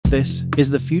This is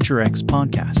the FutureX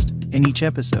podcast. In each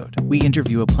episode, we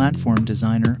interview a platform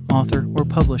designer, author, or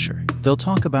publisher. They'll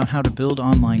talk about how to build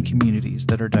online communities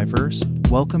that are diverse,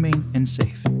 welcoming, and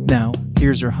safe. Now,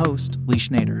 here's your host, Lee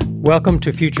Schneider. Welcome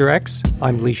to FutureX.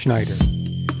 I'm Lee Schneider.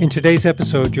 In today's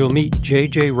episode, you'll meet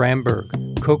JJ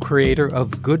Ramberg, co-creator of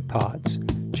Goodpods.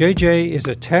 JJ is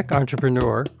a tech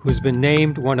entrepreneur who's been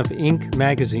named one of Inc.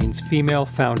 magazine's Female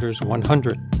Founders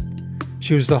 100.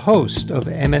 She was the host of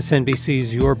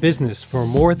MSNBC's Your Business for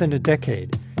more than a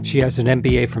decade. She has an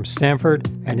MBA from Stanford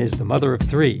and is the mother of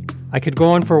three. I could go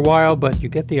on for a while, but you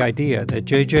get the idea that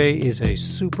JJ is a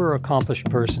super accomplished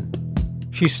person.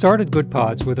 She started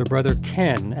Goodpods with her brother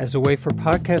Ken as a way for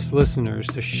podcast listeners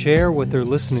to share what they're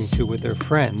listening to with their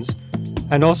friends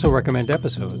and also recommend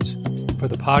episodes. For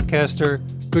the podcaster,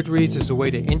 Goodreads is a way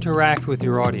to interact with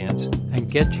your audience and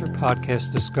get your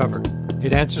podcast discovered.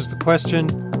 It answers the question,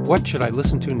 what should I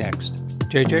listen to next?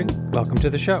 JJ, welcome to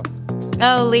the show.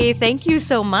 Oh, Lee, thank you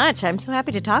so much. I'm so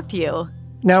happy to talk to you.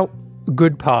 Now,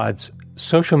 Goodpods,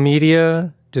 social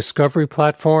media, discovery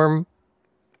platform,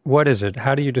 what is it?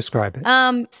 How do you describe it?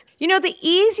 The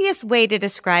easiest way to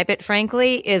describe it,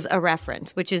 frankly, is a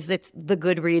reference, which is it's the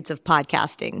Goodreads of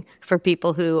podcasting for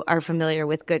people who are familiar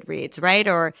with Goodreads, right?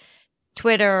 Or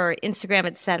Twitter or Instagram,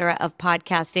 et cetera, of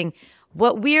podcasting.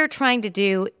 What we're trying to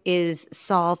do is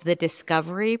solve the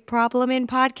discovery problem in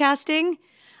podcasting.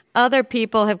 Other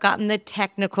people have gotten the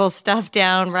technical stuff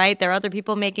down, right? There are other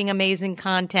people making amazing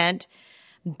content.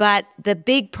 But the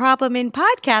big problem in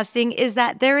podcasting is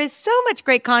that there is so much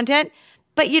great content,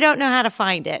 but you don't know how to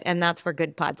find it. And that's where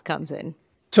Goodpods comes in.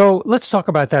 So let's talk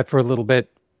about that for a little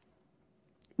bit.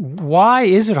 Why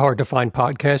is it hard to find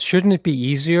podcasts? Shouldn't it be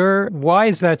easier? Why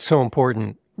is that so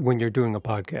important when you're doing a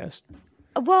podcast?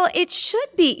 Well, it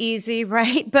should be easy,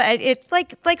 right? But it's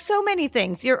like so many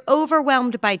things. You're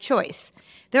overwhelmed by choice.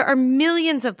 There are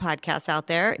millions of podcasts out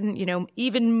there,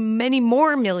 even many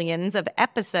more millions of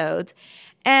episodes.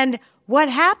 And what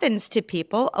happens to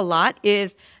people a lot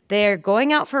is they're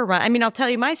going out for a run. I mean, I'll tell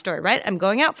you my story, right? I'm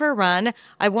going out for a run.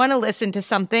 I want to listen to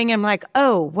something. I'm like,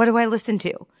 oh, what do I listen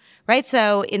to? Right?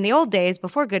 So in the old days,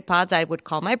 before Goodpods, I would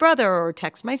call my brother or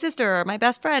text my sister or my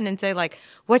best friend and say, like,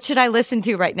 what should I listen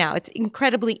to right now? It's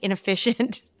incredibly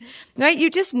inefficient, right? You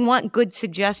just want good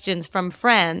suggestions from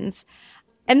friends.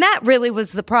 And that really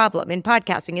was the problem in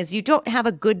podcasting is you don't have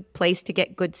a good place to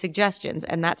get good suggestions.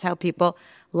 And that's how people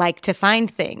like to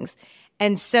find things.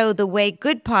 And so the way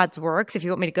Goodpods works, if you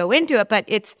want me to go into it, but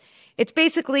it's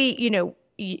basically,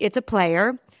 it's a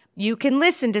player. You can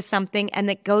listen to something and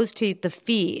it goes to the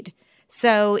feed.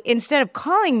 So instead of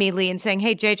calling me, Lee, and saying,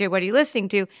 hey, JJ, what are you listening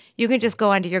to? You can just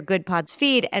go onto your Goodpods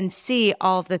feed and see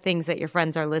all of the things that your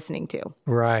friends are listening to.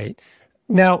 Right.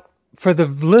 Now, for the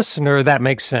listener, that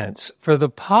makes sense. For the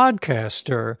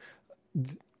podcaster,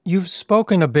 you've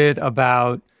spoken a bit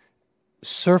about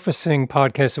surfacing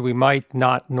podcasts that we might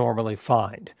not normally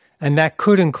find. And that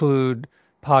could include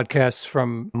podcasts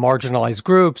from marginalized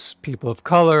groups, people of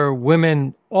color,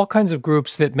 women, all kinds of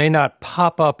groups that may not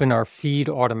pop up in our feed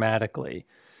automatically.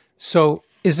 So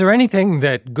is there anything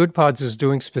that Goodpods is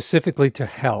doing specifically to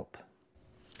help?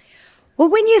 Well,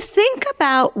 when you think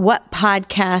about what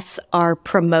podcasts are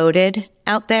promoted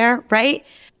out there, right,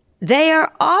 they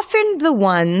are often the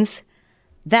ones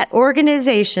that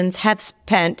organizations have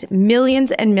spent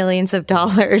millions and millions of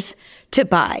dollars to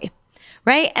buy,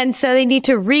 right? And so they need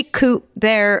to recoup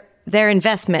their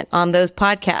investment on those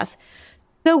podcasts.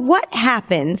 So what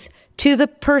happens to the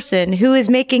person who is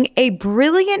making a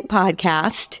brilliant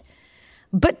podcast,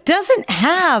 but doesn't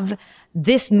have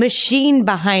this machine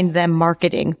behind them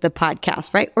marketing the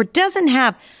podcast, right? Or doesn't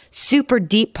have super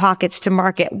deep pockets to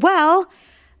market? Well,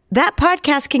 that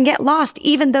podcast can get lost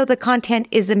even though the content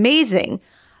is amazing.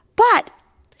 But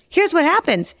here's what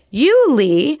happens. You,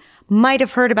 Lee, might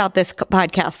have heard about this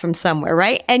podcast from somewhere,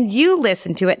 right? And you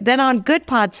listen to it. Then on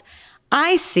Goodpods,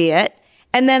 I see it,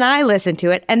 and then I listen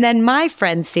to it, and then my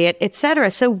friends see it,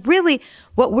 etc. So really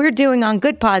what we're doing on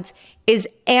Goodpods is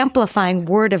amplifying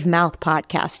word of mouth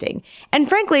podcasting. And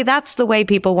frankly, that's the way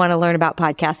people want to learn about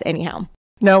podcasts anyhow.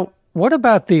 Now, what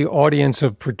about the audience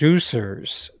of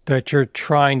producers that you're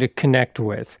trying to connect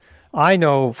with? I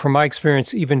know from my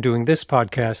experience, even doing this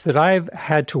podcast, that I've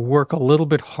had to work a little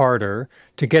bit harder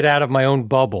to get out of my own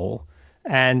bubble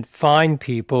and find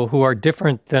people who are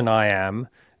different than I am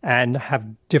and have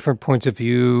different points of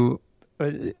view,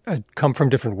 come from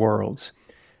different worlds.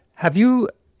 Have you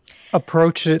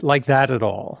approached it like that at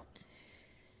all?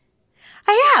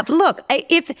 I have. Look,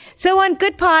 if so on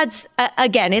Goodpods,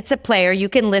 again, it's a player. You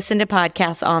can listen to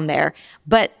podcasts on there.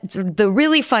 But the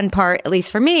really fun part, at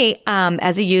least for me,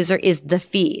 as a user, is the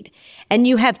feed. And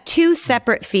you have two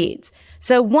separate feeds.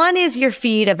 So one is your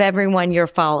feed of everyone you're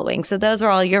following. So those are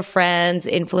all your friends,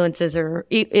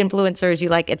 influencers you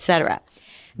like, etc.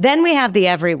 Then we have the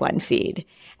everyone feed.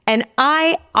 And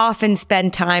I often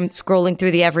spend time scrolling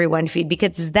through the everyone feed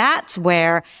because that's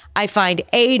where I find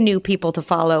A, new people to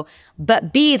follow,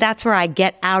 but B, that's where I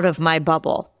get out of my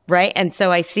bubble, right? And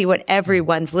so I see what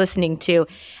everyone's listening to.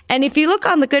 And if you look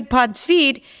on the Goodpods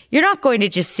feed, you're not going to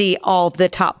just see all the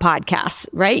top podcasts,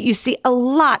 right? You see a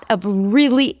lot of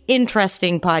really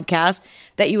interesting podcasts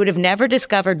that you would have never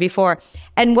discovered before.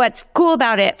 And what's cool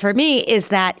about it for me is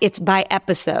that it's by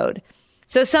episode.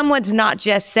 So someone's not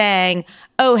just saying,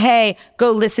 oh, hey,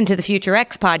 go listen to the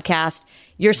FutureX podcast.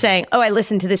 You're saying, oh, I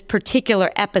listened to this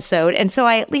particular episode. And so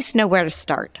I at least know where to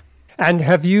start. And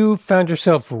have you found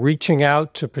yourself reaching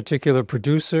out to particular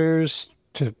producers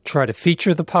to try to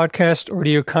feature the podcast, or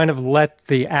do you kind of let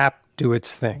the app do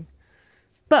its thing?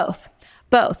 Both.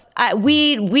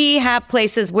 We have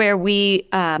places where we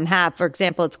have, for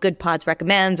example, it's Goodpods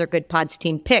Recommends or Goodpods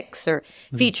Team Picks or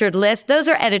Featured List. Those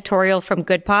are editorial from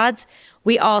Goodpods.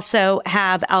 We also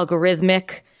have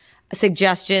algorithmic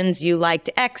suggestions. You liked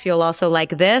X, you'll also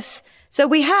like this. So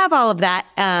we have all of that.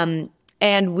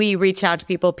 And we reach out to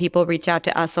people. People reach out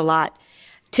to us a lot.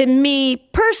 To me,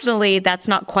 personally, that's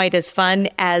not quite as fun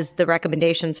as the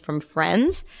recommendations from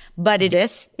friends, but it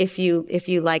is if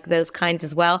you like those kinds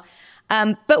as well.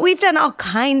 But we've done all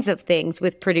kinds of things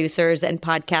with producers and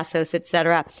podcast hosts,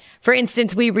 etc. For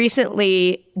instance, we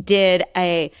recently did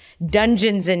a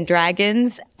Dungeons and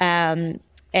Dragons and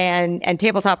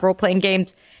tabletop role-playing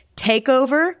games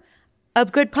takeover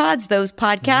of Goodpods, those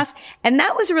podcasts. And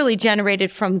that was really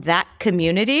generated from that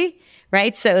community,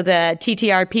 right? So the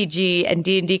TTRPG and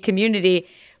D&D community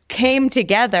came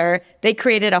together. They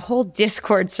created a whole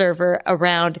Discord server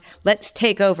around let's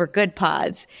take over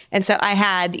Goodpods. And so I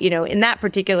had, in that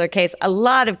particular case, a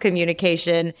lot of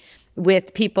communication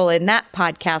with people in that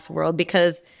podcast world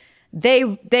because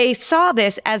they saw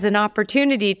this as an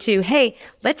opportunity to, hey,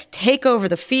 let's take over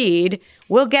the feed.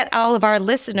 We'll get all of our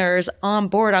listeners on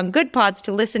board on Goodpods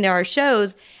to listen to our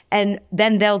shows, and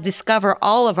then they'll discover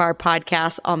all of our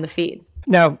podcasts on the feed.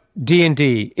 Now,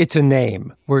 D&D, it's a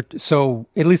name. So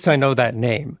at least I know that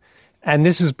name. And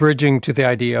this is bridging to the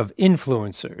idea of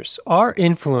influencers. Are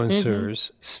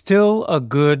influencers still a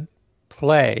good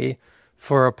play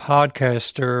for a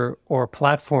podcaster or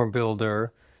platform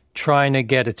builder trying to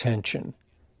get attention?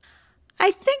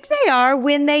 I think they are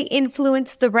when they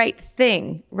influence the right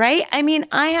thing, right? I mean,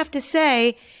 I have to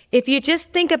say, if you just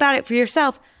think about it for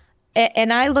yourself,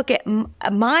 and I look at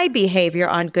my behavior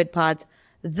on Goodpods,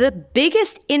 the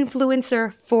biggest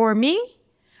influencer for me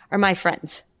are my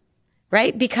friends,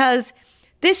 right? Because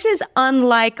this is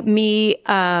unlike me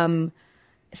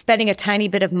spending a tiny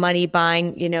bit of money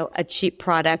buying, a cheap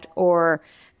product or,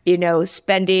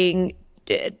 spending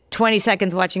 20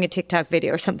 seconds watching a TikTok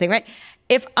video or something, right?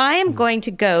 If I am going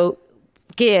to go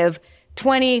give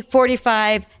 20,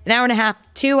 45, an hour and a half,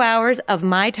 2 hours of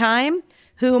my time,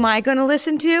 who am I going to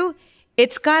listen to?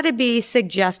 It's got to be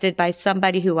suggested by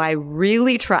somebody who I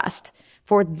really trust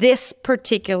for this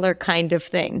particular kind of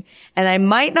thing. And I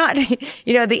might not, the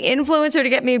influencer to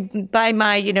get me buy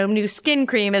my, new skin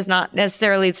cream is not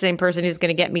necessarily the same person who's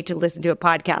going to get me to listen to a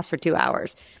podcast for 2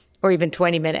 hours or even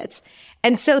 20 minutes.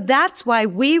 And so that's why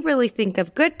we really think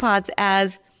of Goodpods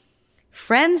as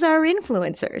friends are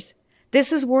influencers.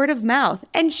 This is word of mouth.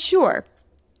 And sure,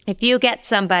 if you get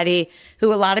somebody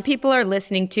who a lot of people are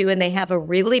listening to and they have a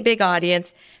really big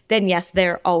audience, then yes,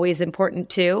 they're always important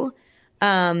too.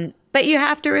 But you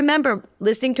have to remember,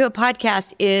 listening to a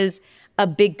podcast is a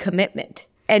big commitment.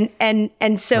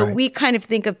 And so we kind of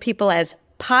think of people as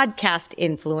podcast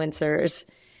influencers,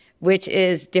 which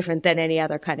is different than any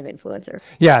other kind of influencer.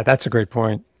 Yeah, that's a great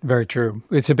point. Very true.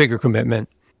 It's a bigger commitment.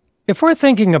 If we're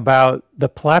thinking about the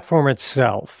platform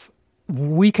itself,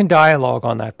 we can dialogue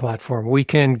on that platform. We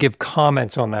can give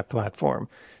comments on that platform.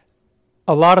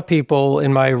 A lot of people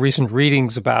in my recent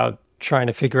readings about trying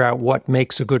to figure out what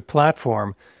makes a good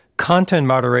platform, content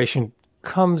moderation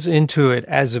comes into it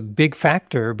as a big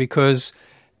factor because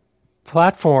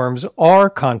platforms are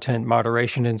content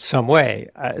moderation in some way.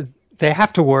 They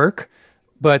have to work,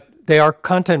 but they are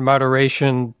content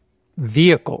moderation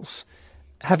vehicles.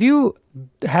 Have you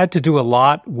had to do a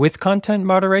lot with content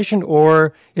moderation,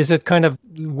 or is it kind of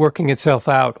working itself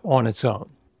out on its own?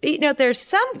 There's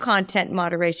some content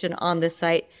moderation on the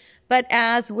site, but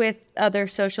as with other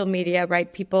social media,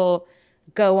 right, people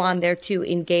go on there to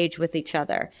engage with each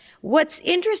other. What's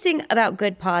interesting about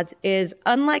Goodpods is,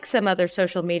 unlike some other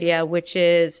social media, which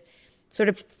is sort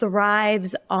of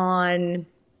thrives on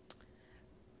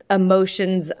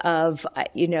emotions of,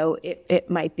 it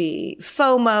might be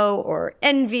FOMO or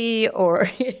envy or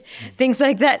things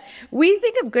like that. We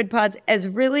think of Goodpods as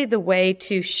really the way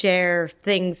to share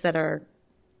things that are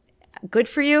good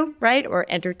for you, right? Or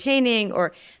entertaining,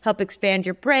 or help expand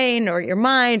your brain or your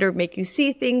mind, or make you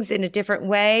see things in a different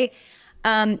way.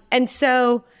 And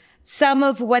so some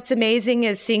of what's amazing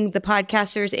is seeing the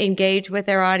podcasters engage with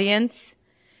their audience,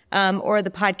 or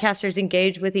the podcasters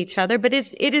engage with each other. But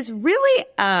it is really,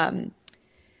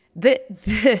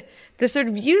 the sort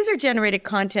of user generated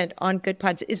content on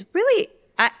Goodpods is really,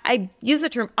 I use the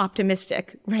term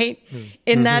optimistic, right?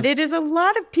 In that it is a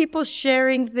lot of people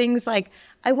sharing things like,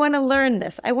 I want to learn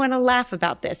this, I want to laugh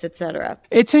about this, etc.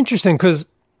 It's interesting because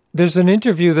there's an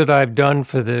interview that I've done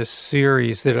for this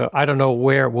series that I don't know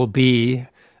where it will be,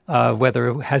 whether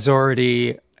it has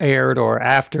already aired or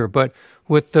after, but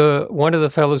with one of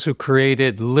the fellows who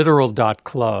created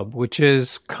Literal.Club, which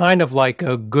is kind of like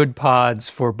a Goodpods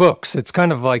for books. It's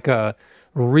kind of like a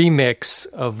remix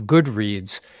of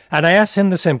Goodreads. And I asked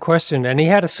him the same question, and he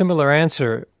had a similar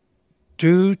answer.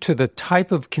 Due to the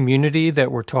type of community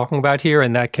that we're talking about here,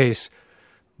 in that case,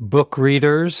 book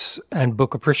readers and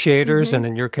book appreciators, and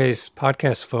in your case,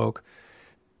 podcast folk,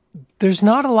 there's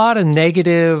not a lot of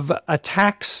negative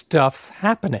attack stuff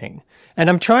happening. And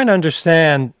I'm trying to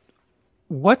understand,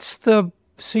 what's the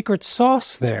secret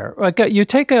sauce there? Like, you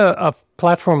take a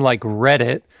platform like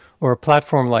Reddit or a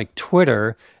platform like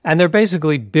Twitter, and they're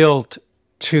basically built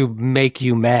to make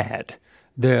you mad.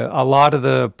 A lot of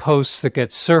the posts that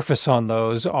get surface on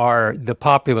those are the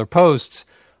popular posts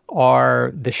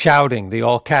are the shouting, the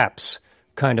all caps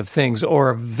kind of things, or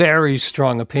a very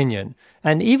strong opinion.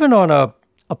 And even on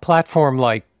a platform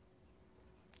like,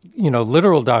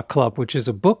 Literal.Club, which is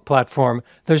a book platform,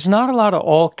 there's not a lot of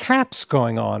all caps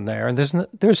going on there. And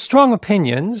there's strong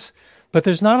opinions, but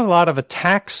there's not a lot of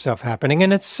attack stuff happening.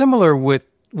 And it's similar with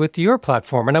your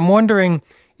platform. And I'm wondering,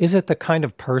 is it the kind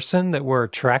of person that we're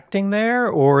attracting there,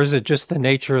 or is it just the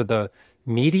nature of the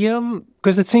medium?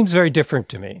 Because it seems very different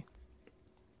to me.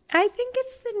 I think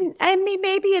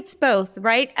maybe it's both,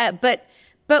 right?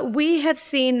 But we have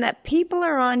seen that people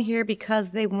are on here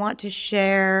because they want to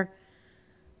share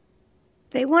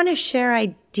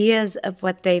ideas of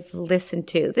what they've listened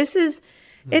to.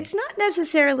 It's not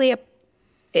necessarily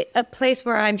a place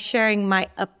where I'm sharing my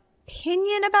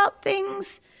opinion about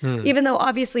things, even though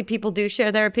obviously people do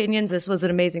share their opinions. This was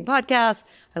an amazing podcast,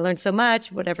 I learned so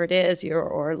much, whatever it is,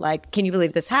 or like, can you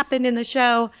believe this happened in the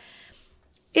show?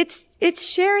 It's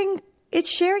sharing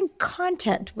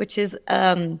content, which is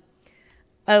a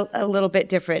little bit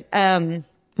different.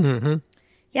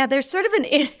 Yeah, there's sort of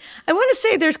I want to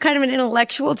say there's kind of an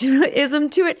intellectualism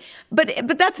to it,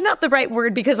 but that's not the right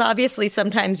word, because obviously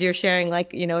sometimes you're sharing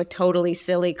like, a totally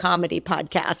silly comedy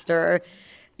podcast or,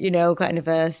 kind of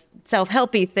a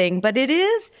self-helpy thing. But it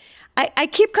is, I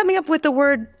keep coming up with the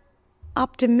word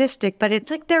optimistic, but it's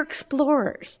like they're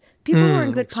explorers. People who are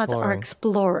in Goodpods are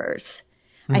explorers,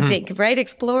 I think, right?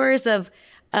 Explorers of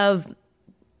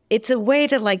it's a way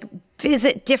to like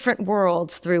visit different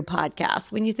worlds through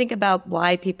podcasts. When you think about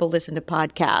why people listen to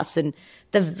podcasts and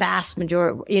the vast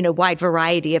majority, wide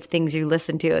variety of things you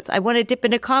listen to, it's, I want to dip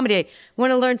into comedy. I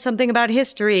want to learn something about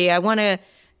history. I want to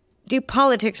do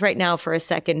politics right now for a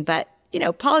second, but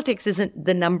politics isn't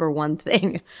the number one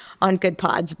thing on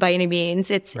Goodpods by any means.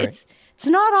 It's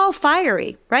not all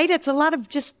fiery, right? It's a lot of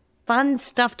just fun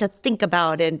stuff to think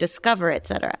about and discover,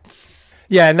 etc.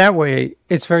 Yeah, in that way,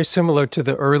 it's very similar to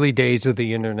the early days of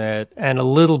the internet and a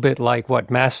little bit like what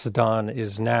Mastodon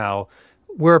is now.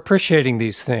 We're appreciating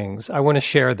these things. I want to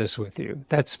share this with you.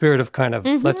 That spirit of kind of,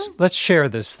 let's share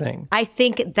this thing. I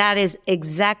think that is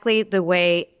exactly the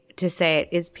way to say it,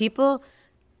 is people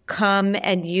come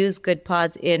and use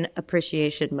Goodpods in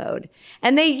appreciation mode.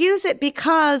 And they use it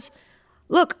because,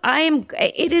 look,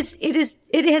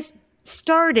 it has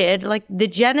started, like the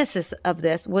genesis of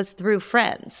this was through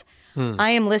friends.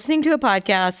 I am listening to a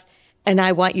podcast and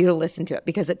I want you to listen to it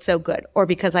because it's so good, or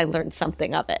because I learned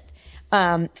something of it,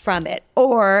 from it.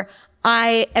 Or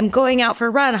I am going out for a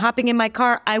run, hopping in my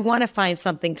car. I want to find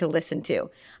something to listen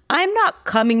to. I'm not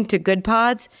coming to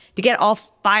Goodpods to get all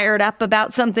fired up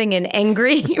about something and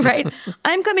angry, right?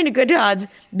 I'm coming to Goodpods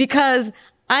because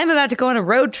I'm about to go on a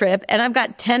road trip and I've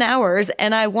got 10 hours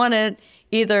and I want to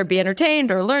either be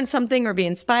entertained or learn something or be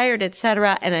inspired,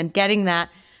 etc. And I'm getting that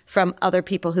from other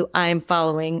people who I'm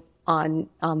following on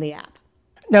the app.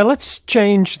 Now let's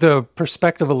change the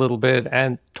perspective a little bit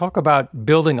and talk about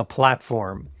building a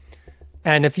platform.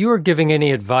 And if you were giving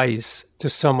any advice to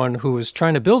someone who is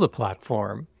trying to build a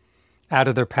platform out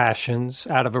of their passions,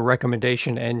 out of a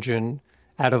recommendation engine,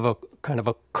 out of a kind of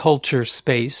a culture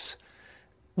space,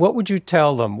 what would you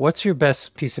tell them? What's your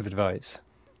best piece of advice?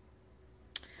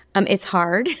 It's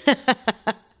hard.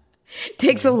 It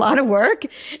takes a lot of work.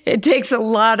 It takes a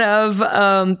lot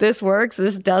of this works,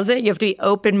 this doesn't. You have to be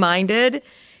open-minded.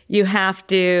 You have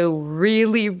to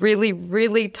really, really,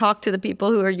 really talk to the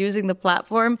people who are using the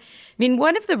platform. I mean,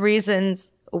 one of the reasons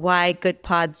why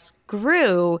Goodpods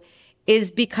grew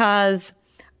is because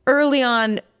early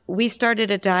on, we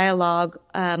started a dialogue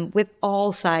with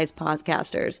all size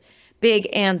podcasters, big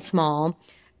and small,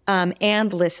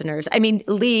 and listeners. I mean,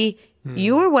 Lee,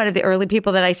 you were one of the early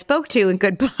people that I spoke to in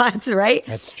Goodpods, right?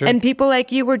 That's true. And people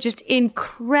like you were just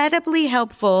incredibly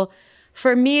helpful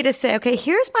for me to say, okay,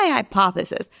 here's my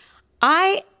hypothesis.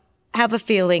 I have a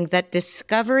feeling that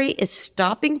discovery is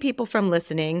stopping people from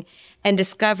listening and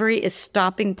discovery is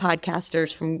stopping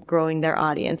podcasters from growing their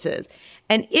audiences.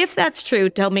 And if that's true,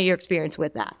 tell me your experience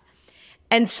with that.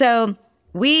 And so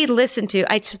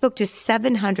I spoke to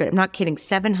 700, I'm not kidding,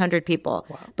 700 people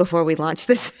before we launched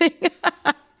this thing.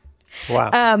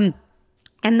 Wow.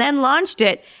 And then launched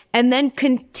it and then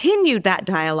continued that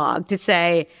dialogue to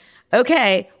say,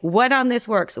 okay, what on this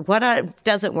works? What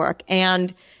doesn't work?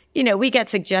 And, we get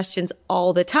suggestions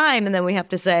all the time. And then we have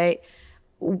to say,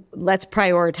 let's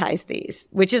prioritize these,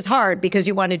 which is hard because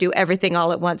you want to do everything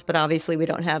all at once. But obviously we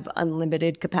don't have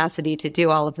unlimited capacity to do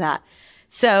all of that.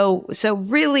 So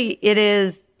really it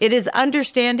is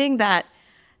understanding that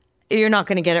you're not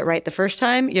going to get it right the first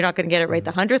time. You're not going to get it right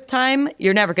the 100th time.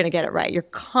 You're never going to get it right. You're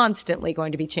constantly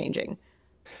going to be changing.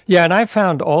 Yeah. And I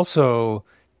found also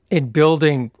in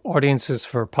building audiences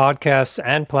for podcasts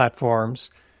and platforms,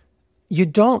 you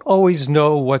don't always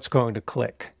know what's going to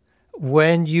click.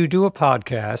 When you do a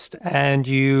podcast and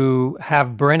you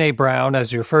have Brené Brown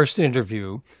as your first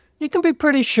interview, you can be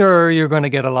pretty sure you're going to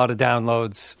get a lot of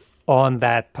downloads on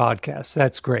that podcast.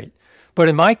 That's great. But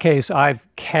in my case, I've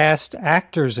cast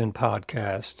actors in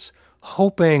podcasts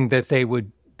hoping that they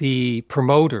would be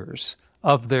promoters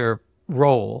of their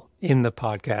role in the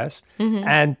podcast. Mm-hmm.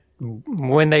 And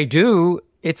when they do,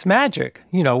 it's magic.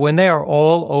 When they are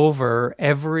all over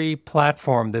every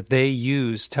platform that they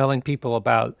use, telling people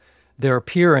about their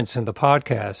appearance in the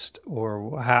podcast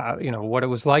or how, what it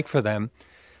was like for them.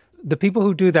 The people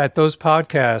who do that, those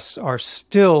podcasts are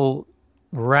still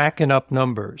racking up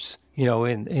numbers,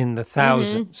 in the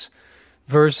thousands,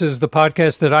 versus the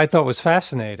podcast that I thought was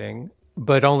fascinating,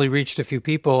 but only reached a few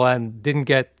people and didn't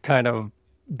get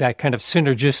that kind of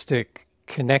synergistic,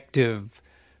 connective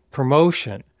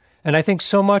promotion. And I think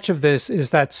so much of this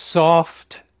is that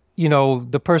soft,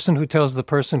 the person who tells the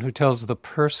person who tells the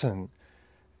person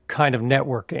kind of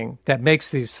networking that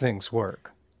makes these things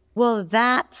work. Well,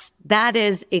 that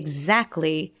is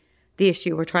exactly the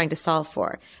issue we're trying to solve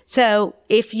for. So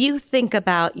if you think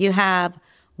about, you have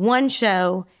one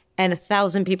show and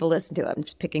 1,000 people listen to it. I'm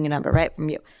just picking a number right from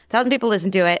you. 1,000 people listen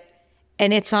to it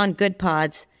and it's on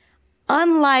Goodpods.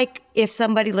 Unlike if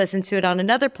somebody listens to it on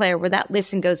another player where that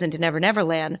listen goes into Never Never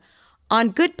Land,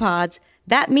 on Goodpods,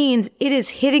 that means it is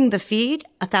hitting the feed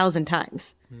 1,000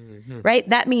 times, right?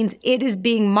 That means it is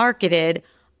being marketed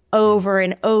over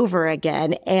and over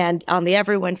again and on the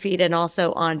Everyone feed and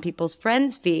also on people's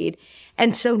friends feed.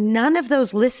 And so none of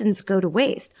those listens go to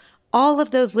waste. All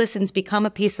of those listens become a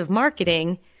piece of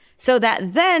marketing so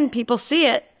that then people see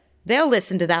it, they'll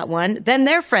listen to that one, then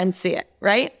their friends see it,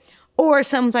 right? Or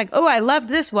someone's like, oh, I loved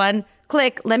this one.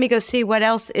 Click, let me go see what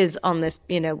else is on this,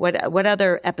 what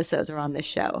other episodes are on this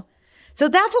show. So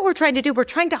that's what we're trying to do. We're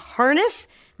trying to harness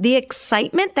the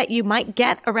excitement that you might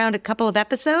get around a couple of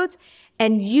episodes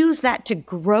and use that to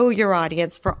grow your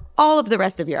audience for all of the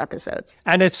rest of your episodes.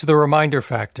 And it's the reminder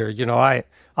factor.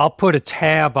 I'll put a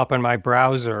tab up in my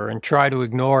browser and try to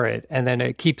ignore it. And then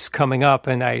it keeps coming up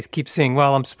and I keep seeing,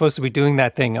 well, I'm supposed to be doing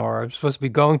that thing or I'm supposed to be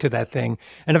going to that thing.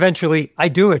 And eventually I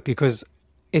do it because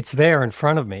it's there in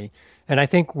front of me. And I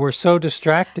think we're so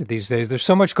distracted these days. There's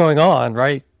so much going on,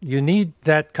 right? You need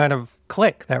that kind of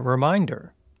click, that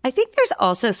reminder. I think there's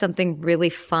also something really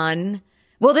fun.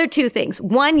 Well, there are two things.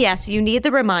 One, yes, you need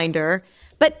the reminder.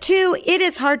 But two, it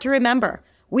is hard to remember.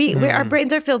 Our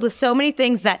brains are filled with so many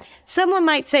things that someone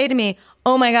might say to me,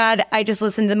 oh my God, I just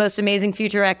listened to the most amazing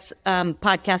FutureX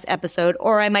podcast episode,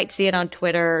 or I might see it on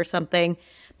Twitter or something.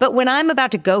 But when I'm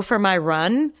about to go for my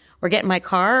run or get in my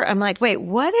car, I'm like, wait,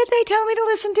 what did they tell me to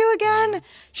listen to again?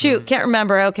 Shoot, can't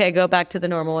remember. Okay, go back to the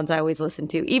normal ones I always listen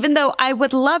to. Even though I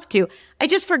would love to, I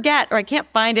just forget or I can't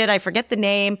find it. I forget the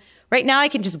name. Right now I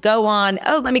can just go on,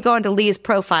 let me go onto Lee's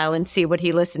profile and see what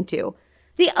he listened to.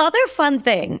 The other fun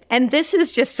thing, and this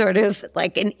is just sort of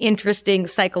like an interesting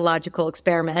psychological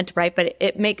experiment, right? But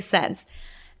it makes sense.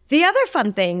 The other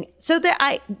fun thing, so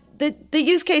the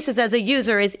use cases as a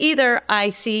user is either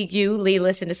I see you, Lee,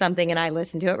 listen to something and I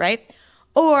listen to it, right?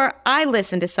 Or I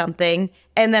listen to something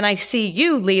and then I see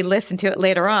you, Lee, listen to it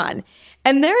later on.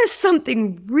 And there is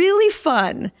something really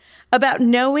fun about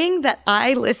knowing that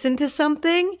I listened to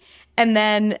something and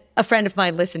then a friend of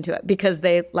mine listened to it because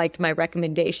they liked my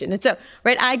recommendation. And so,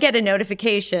 right, I get a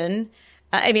notification.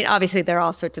 I mean, obviously, there are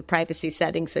all sorts of privacy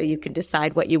settings, so you can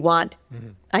decide what you want. Mm-hmm.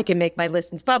 I can make my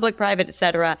listens public, private,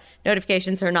 etc.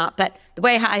 Notifications or not. But the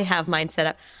way I have mine set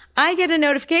up, I get a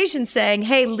notification saying,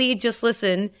 hey, Lee, just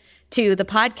listen to the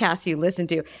podcast you listened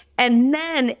to. And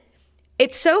then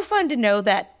it's so fun to know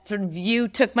that sort of you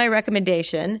took my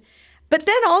recommendation, but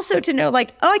then also to know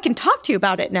like, oh, I can talk to you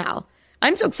about it now.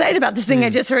 I'm so excited about this thing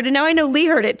I just heard, and now I know Lee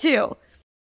heard it too.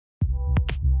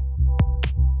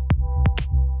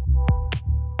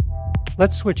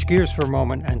 Let's switch gears for a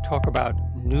moment and talk about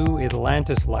New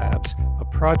Atlantis Labs, a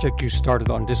project you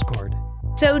started on Discord.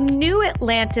 So New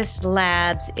Atlantis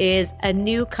Labs is a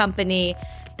new company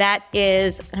that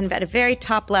is kind of at a very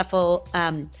top level,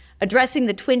 addressing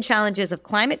the twin challenges of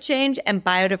climate change and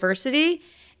biodiversity.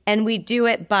 And we do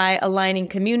it by aligning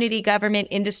community, government,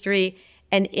 industry,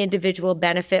 and individual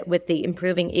benefit with the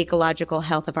improving ecological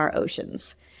health of our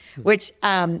oceans, which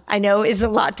I know is a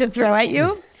lot to throw at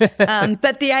you.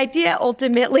 But the idea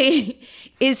ultimately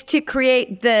is to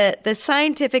create the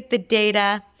scientific, the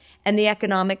data, and the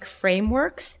economic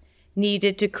frameworks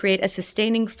needed to create a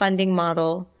sustaining funding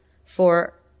model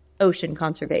for ocean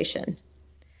conservation.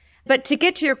 But to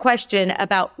get to your question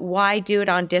about why do it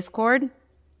on Discord,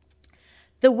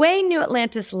 the way New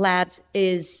Atlantis Labs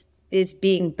is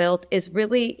being built is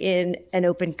really in an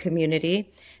open community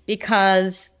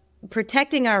because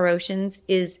protecting our oceans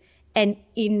is an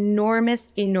enormous,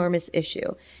 enormous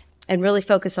issue, and really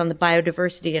focus on the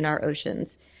biodiversity in our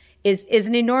oceans is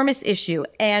an enormous issue.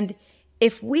 And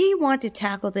if we want to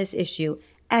tackle this issue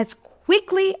as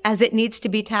quickly as it needs to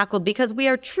be tackled, because we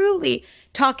are truly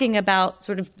talking about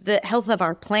sort of the health of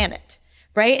our planet,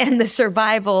 right? And the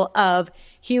survival of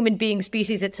human beings,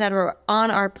 species, et cetera,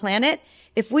 on our planet.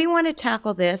 If we want to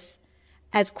tackle this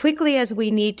as quickly as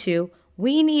we need to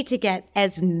get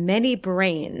as many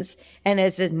brains and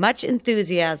as much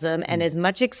enthusiasm and as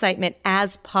much excitement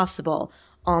as possible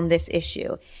on this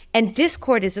issue. And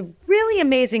Discord is a really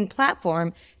amazing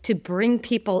platform to bring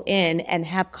people in and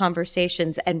have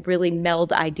conversations and really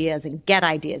meld ideas and get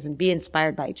ideas and be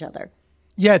inspired by each other.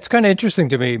 Yeah, it's kind of interesting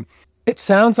to me. It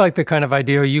sounds like the kind of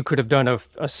idea you could have done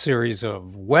a series of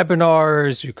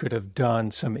webinars, you could have done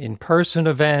some in-person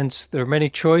events. There are many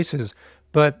choices,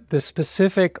 but the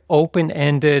specific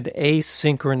open-ended,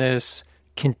 asynchronous,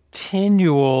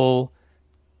 continual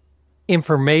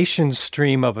information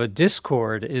stream of a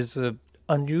Discord is an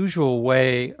unusual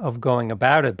way of going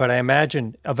about it, but I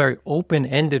imagine a very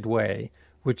open-ended way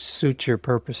which suits your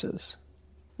purposes.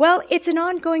 Well, it's an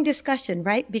ongoing discussion,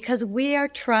 right? Because we are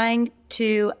trying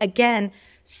to, again,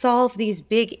 solve these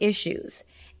big issues.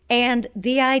 And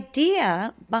the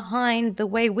idea behind the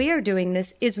way we are doing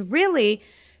this is really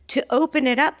to open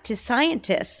it up to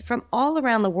scientists from all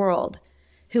around the world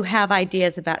who have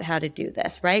ideas about how to do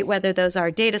this, right? Whether those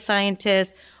are data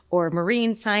scientists or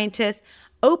marine scientists,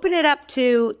 open it up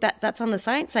to, that's on the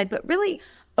science side, but really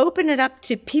open it up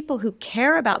to people who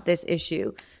care about this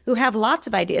issue, who have lots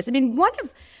of ideas. I mean,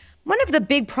 one of the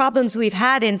big problems we've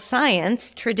had in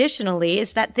science traditionally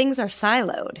is that things are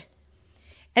siloed.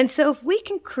 And so if we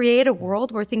can create a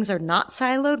world where things are not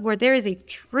siloed, where there is a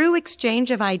true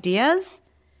exchange of ideas,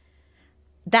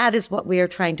 that is what we are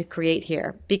trying to create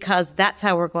here, because that's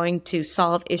how we're going to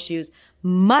solve issues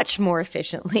much more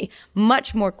efficiently,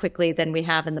 much more quickly than we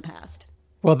have in the past.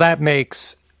 Well, that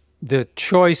makes the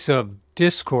choice of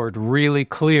Discord really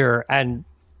clear and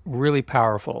really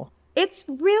powerful. It's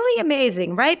really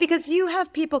amazing, right? Because you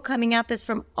have people coming at this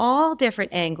from all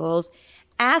different angles,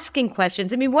 asking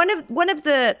questions. I mean, one of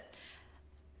the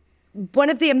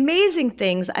amazing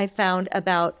things I found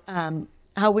about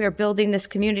how we are building this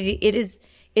community,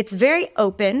 it's very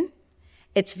open.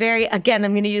 It's very, again,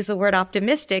 I'm going to use the word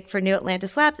optimistic for New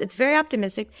Atlantis Labs. It's very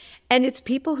optimistic, and it's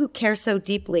people who care so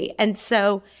deeply. And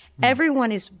so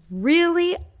everyone is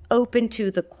really open to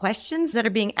the questions that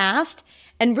are being asked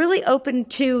and really open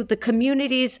to the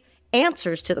community's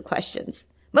answers to the questions.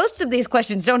 Most of these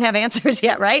questions don't have answers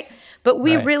yet, right? But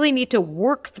we really need to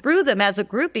work through them as a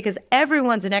group because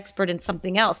everyone's an expert in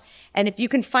something else. And if you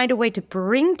can find a way to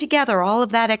bring together all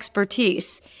of that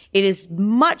expertise, it is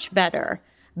much better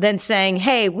than saying,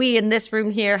 hey, we in this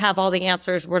room here have all the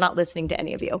answers. We're not listening to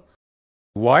any of you.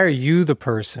 Why are you the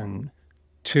person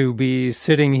to be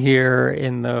sitting here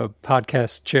in the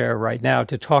podcast chair right now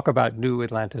to talk about new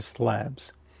Atlantis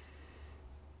labs?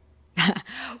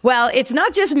 Well, it's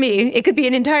not just me. It could be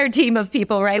an entire team of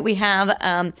people, right? We have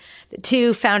the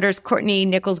two founders, Courtney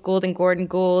Nichols Gould and Gordon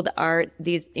Gould, are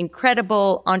these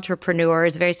incredible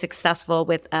entrepreneurs, very successful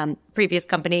with previous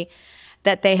company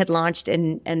that they had launched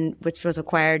and which was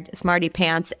acquired, Smarty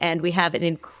Pants. And we have an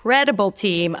incredible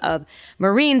team of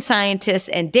marine scientists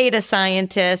and data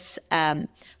scientists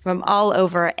from all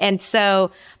over. And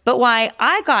so, but why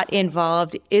I got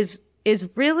involved is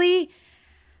really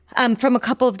from a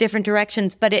couple of different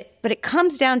directions, but it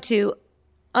comes down to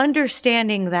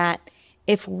understanding that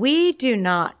if we do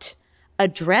not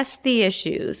address the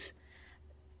issues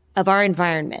of our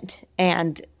environment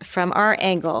and from our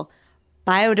angle,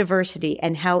 biodiversity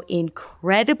and how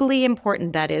incredibly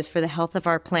important that is for the health of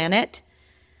our planet,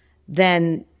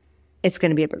 then it's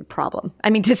going to be a big problem. I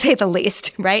mean, to say the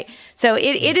least, right? So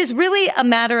it is really a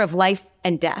matter of life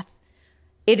and death.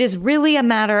 It is really a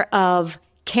matter of,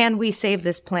 can we save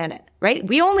this planet, right?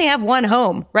 We only have one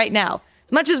home right now.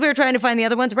 As much as we're trying to find the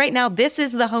other ones, right now, this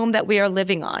is the home that we are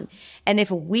living on. And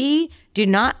if we do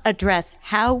not address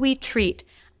how we treat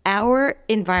our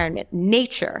environment,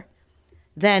 nature,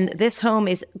 then this home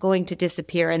is going to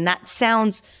disappear. And that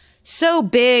sounds so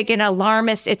big and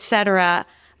alarmist, etc.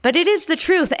 But it is the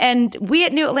truth. And we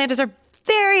at New Atlantis are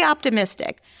very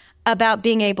optimistic about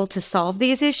being able to solve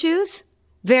these issues.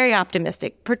 Very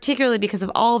optimistic, particularly because of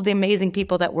all of the amazing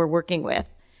people that we're working with.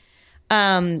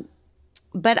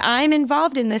 But I'm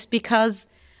involved in this because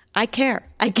I care.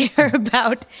 I care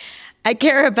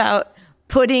about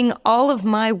putting all of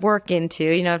my work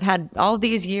into, I've had all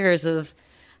these years of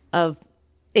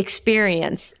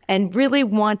experience and really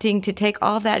wanting to take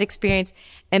all that experience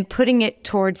and putting it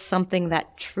towards something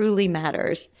that truly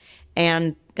matters.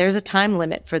 And there's a time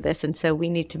limit for this. And so we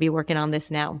need to be working on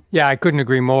this now. Yeah, I couldn't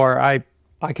agree more. I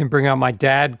can bring out my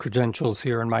dad credentials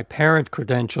here and my parent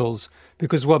credentials,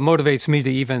 because what motivates me to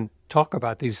even talk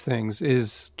about these things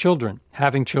is children,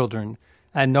 having children,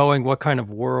 and knowing what kind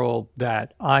of world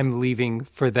that I'm leaving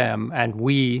for them, and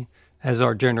we as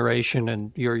our generation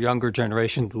and your younger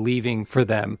generation leaving for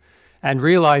them, and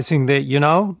realizing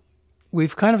that,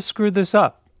 we've kind of screwed this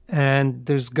up and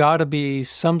there's got to be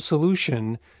some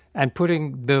solution, and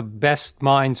putting the best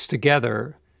minds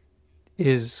together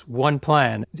is one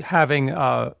plan. Having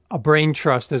a brain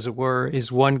trust, as it were,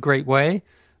 is one great way.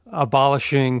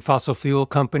 Abolishing fossil fuel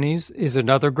companies is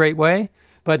another great way.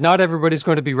 But not everybody's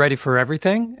going to be ready for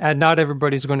everything, and not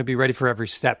everybody's going to be ready for every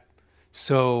step.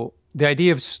 So the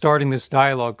idea of starting this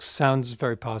dialogue sounds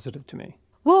very positive to me.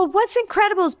 Well, what's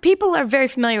incredible is people are very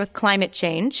familiar with climate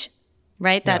change,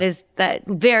 right? Yeah. That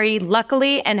very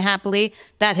luckily and happily,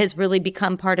 that has really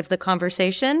become part of the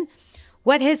conversation.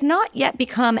 What has not yet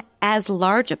become as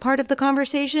large a part of the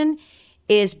conversation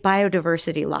is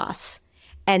biodiversity loss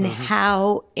and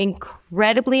how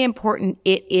incredibly important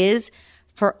it is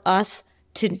for us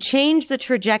to change the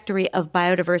trajectory of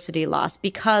biodiversity loss,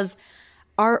 because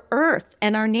our earth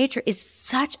and our nature is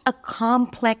such a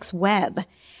complex web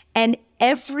and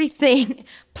everything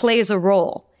plays a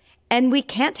role, and we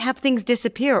can't have things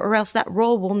disappear or else that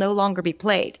role will no longer be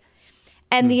played.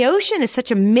 And the ocean is such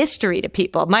a mystery to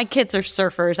people. My kids are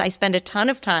surfers. I spend a ton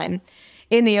of time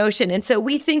in the ocean. And so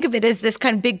we think of it as this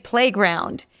kind of big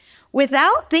playground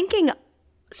without thinking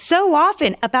so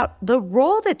often about the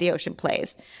role that the ocean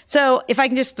plays. So if I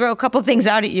can just throw a couple things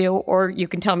out at you, or you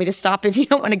can tell me to stop if you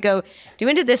don't want to go do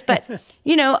into this. But,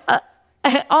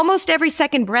 almost every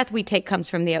second breath we take comes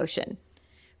from the ocean,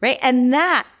 right? And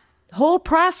that whole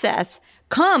process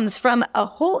comes from a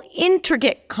whole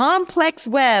intricate, complex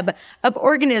web of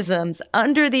organisms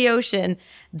under the ocean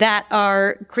that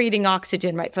are creating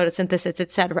oxygen, right? Photosynthesis,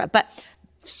 et cetera. But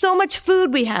so much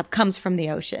food we have comes from the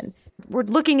ocean. We're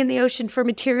looking in the ocean for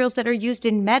materials that are used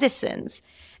in medicines.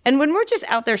 And when we're just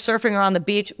out there surfing or on the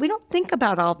beach, we don't think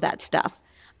about all of that stuff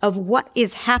of what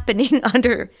is happening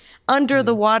under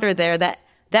the water there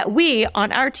that we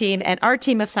on our team and our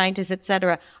team of scientists, et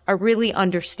cetera, are really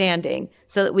understanding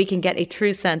so that we can get a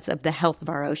true sense of the health of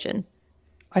our ocean.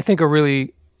 I think a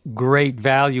really great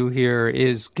value here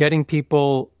is getting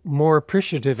people more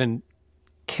appreciative and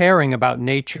caring about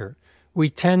nature. We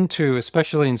tend to,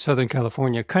 especially in Southern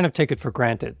California, kind of take it for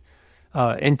granted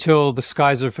until the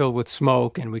skies are filled with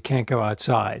smoke and we can't go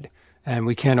outside and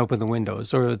we can't open the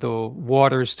windows, or the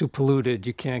water is too polluted,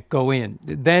 you can't go in.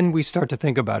 Then we start to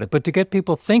think about it. But to get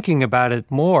people thinking about it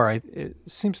more, it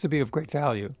seems to be of great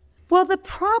value. Well,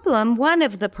 one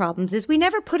of the problems is we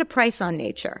never put a price on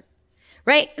nature,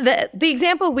 right? The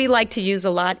example we like to use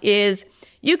a lot is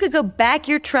you could go back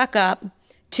your truck up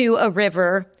to a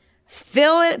river,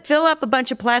 fill up a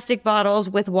bunch of plastic bottles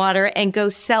with water and go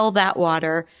sell that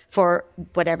water for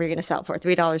whatever you're going to sell it for,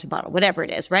 $3 a bottle, whatever it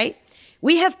is, right?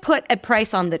 We have put a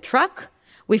price on the truck.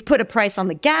 We've put a price on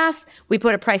the gas. We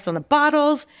put a price on the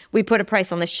bottles. We put a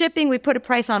price on the shipping. We put a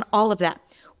price on all of that.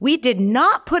 We did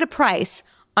not put a price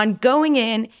on going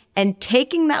in and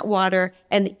taking that water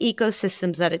and the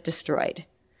ecosystems that it destroyed.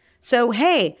 So,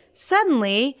 hey,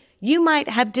 suddenly you might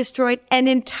have destroyed an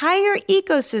entire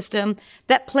ecosystem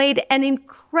that played an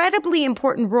incredibly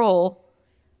important role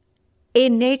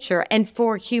in nature and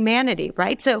for humanity,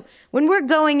 right? So when we're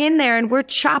going in there and we're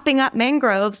chopping up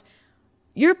mangroves,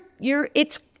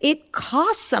 it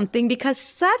costs something because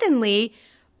suddenly,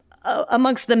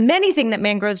 amongst the many things that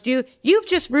mangroves do, you've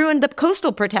just ruined the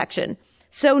coastal protection.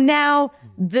 So now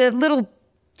the little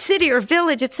city or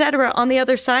village, et cetera, on the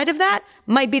other side of that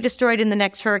might be destroyed in the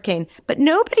next hurricane. But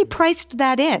nobody priced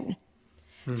that in.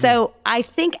 Mm-hmm. So I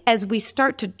think as we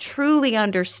start to truly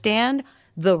understand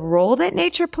the role that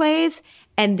nature plays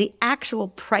and the actual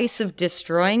price of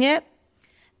destroying it,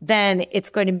 then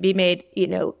it's going to be made,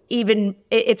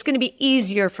 it's going to be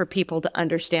easier for people to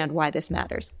understand why this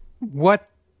matters. What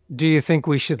do you think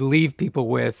we should leave people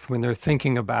with when they're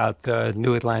thinking about the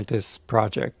New Atlantis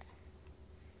project?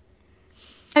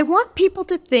 I want people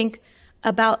to think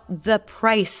about the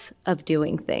price of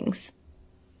doing things,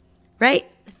 right?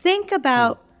 Think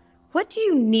about what do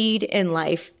you need in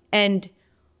life and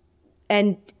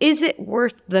is it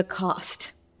worth the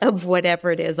cost of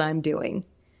whatever it is I'm doing,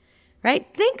 right?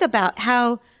 Think about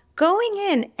how going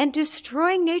in and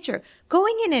destroying nature,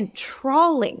 going in and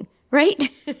trawling, right,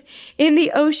 in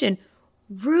the ocean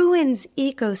ruins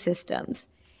ecosystems.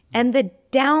 And the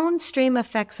downstream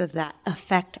effects of that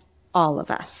affect all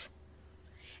of us.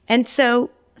 And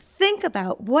so think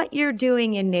about what you're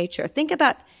doing in nature. Think of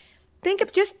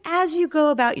just as you go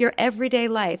about your everyday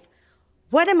life,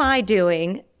 what am I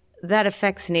doing that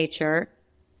affects nature?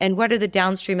 And what are the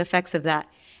downstream effects of that?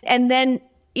 And then,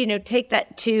 take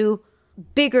that to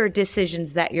bigger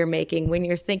decisions that you're making when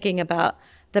you're thinking about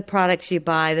the products you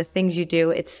buy, the things you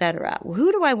do, et cetera.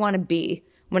 Who do I want to be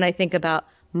when I think about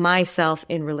myself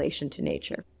in relation to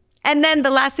nature? And then the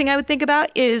last thing I would think about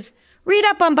is read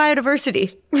up on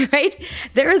biodiversity, right?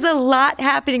 There is a lot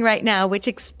happening right now, which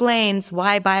explains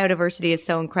why biodiversity is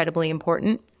so incredibly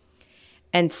important.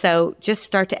 And so just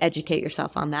start to educate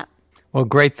yourself on that. Well,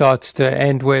 great thoughts to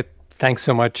end with. Thanks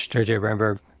so much, JJ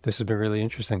Ramberg. This has been really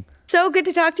interesting. So good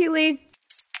to talk to you, Lee.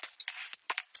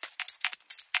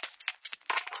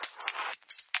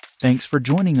 Thanks for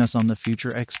joining us on the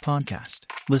FutureX podcast.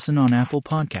 Listen on Apple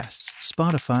Podcasts,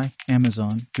 Spotify,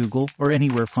 Amazon, Google, or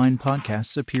anywhere fine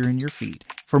podcasts appear in your feed.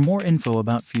 For more info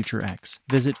about FutureX,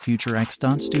 visit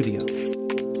FutureX.Studio.